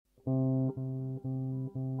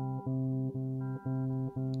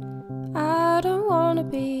wanna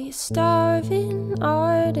be a starving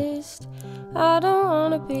artist. I don't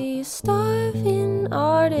wanna be a starving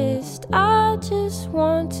artist. I just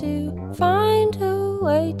want to find a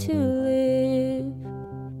way to live.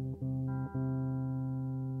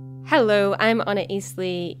 Hello, I'm Honor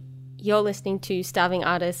Eastley. You're listening to Starving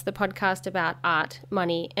Artist, the podcast about art,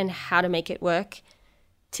 money, and how to make it work.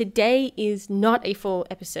 Today is not a full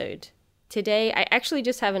episode. Today, I actually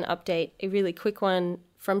just have an update, a really quick one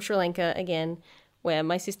from Sri Lanka again, where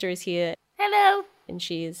my sister is here. Hello. And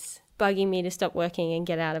she is bugging me to stop working and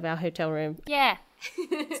get out of our hotel room. Yeah.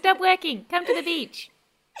 Stop working. Come to the beach.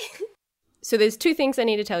 So there's two things I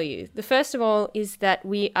need to tell you. The first of all is that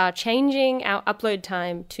we are changing our upload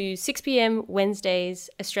time to 6 p.m.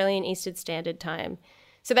 Wednesdays, Australian Eastern Standard Time.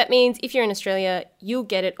 So that means if you're in Australia, you'll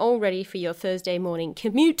get it all ready for your Thursday morning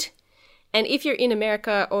commute. And if you're in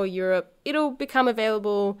America or Europe, it'll become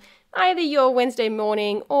available either your Wednesday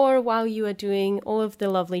morning or while you are doing all of the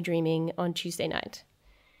lovely dreaming on Tuesday night.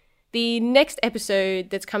 The next episode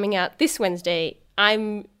that's coming out this Wednesday,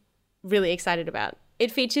 I'm really excited about. It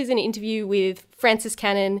features an interview with Frances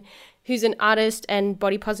Cannon, who's an artist and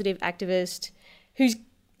body positive activist who's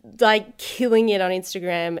like killing it on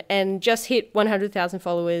Instagram and just hit 100,000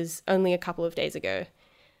 followers only a couple of days ago.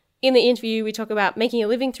 In the interview, we talk about making a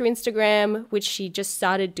living through Instagram, which she just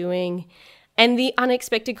started doing, and the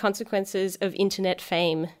unexpected consequences of internet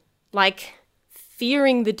fame, like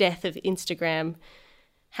fearing the death of Instagram,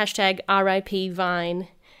 hashtag RIP Vine,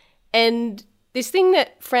 and this thing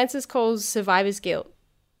that Frances calls survivor's guilt.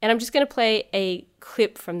 And I'm just going to play a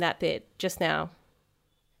clip from that bit just now.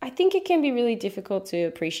 I think it can be really difficult to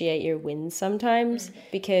appreciate your wins sometimes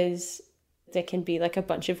because there can be like a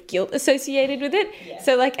bunch of guilt associated with it. Yeah.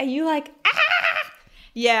 So like, are you like, ah?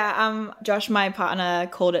 Yeah, Josh, my partner,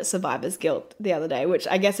 called it survivor's guilt the other day, which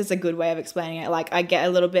I guess is a good way of explaining it. Like, I get a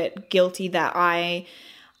little bit guilty that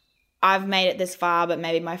I've made it this far, but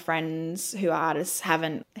maybe my friends who are artists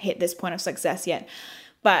haven't hit this point of success yet.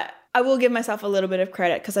 But I will give myself a little bit of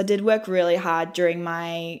credit because I did work really hard during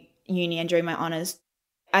my uni and during my honours.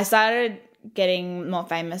 I started getting more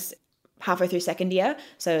famous halfway through second year.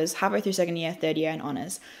 So it was halfway through second year, third year and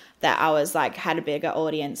honours that I was like, had a bigger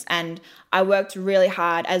audience. And I worked really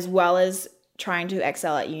hard as well as trying to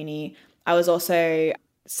excel at uni. I was also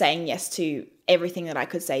saying yes to everything that I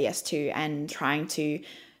could say yes to and trying to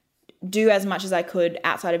do as much as I could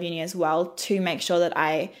outside of uni as well to make sure that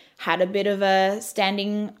I had a bit of a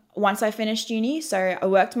standing once I finished uni. So I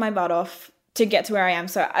worked my butt off to get to where I am.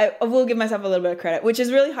 So I will give myself a little bit of credit, which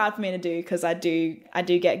is really hard for me to do because I do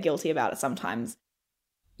get guilty about it sometimes.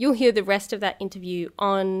 You'll hear the rest of that interview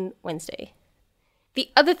on Wednesday. The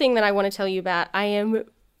other thing that I want to tell you about, I am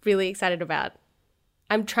really excited about.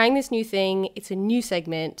 I'm trying this new thing. It's a new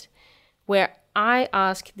segment where I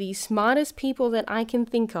ask the smartest people that I can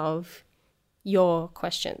think of your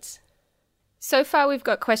questions. So far, we've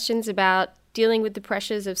got questions about dealing with the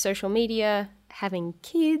pressures of social media, having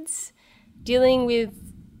kids, dealing with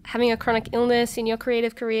having a chronic illness in your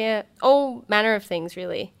creative career, all manner of things,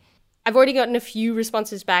 really. I've already gotten a few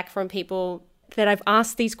responses back from people that I've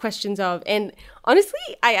asked these questions of. And honestly,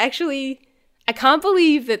 I can't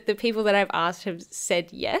believe that the people that I've asked have said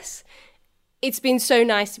yes. It's been so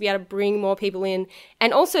nice to be able to bring more people in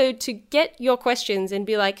and also to get your questions and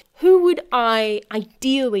be like, who would I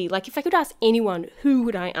ideally, like if I could ask anyone, who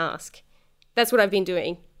would I ask? That's what I've been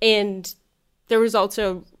doing. And the results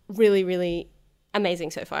are really, really amazing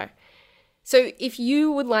so far. So if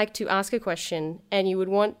you would like to ask a question and you would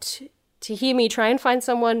want to hear me try and find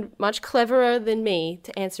someone much cleverer than me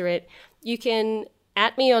to answer it, you can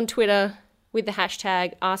 @ me on Twitter with the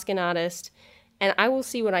hashtag #AskAnArtist and I will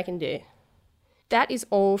see what I can do. That is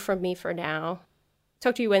all from me for now.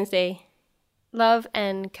 Talk to you Wednesday. Love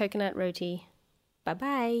and coconut roti.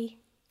 Bye-bye.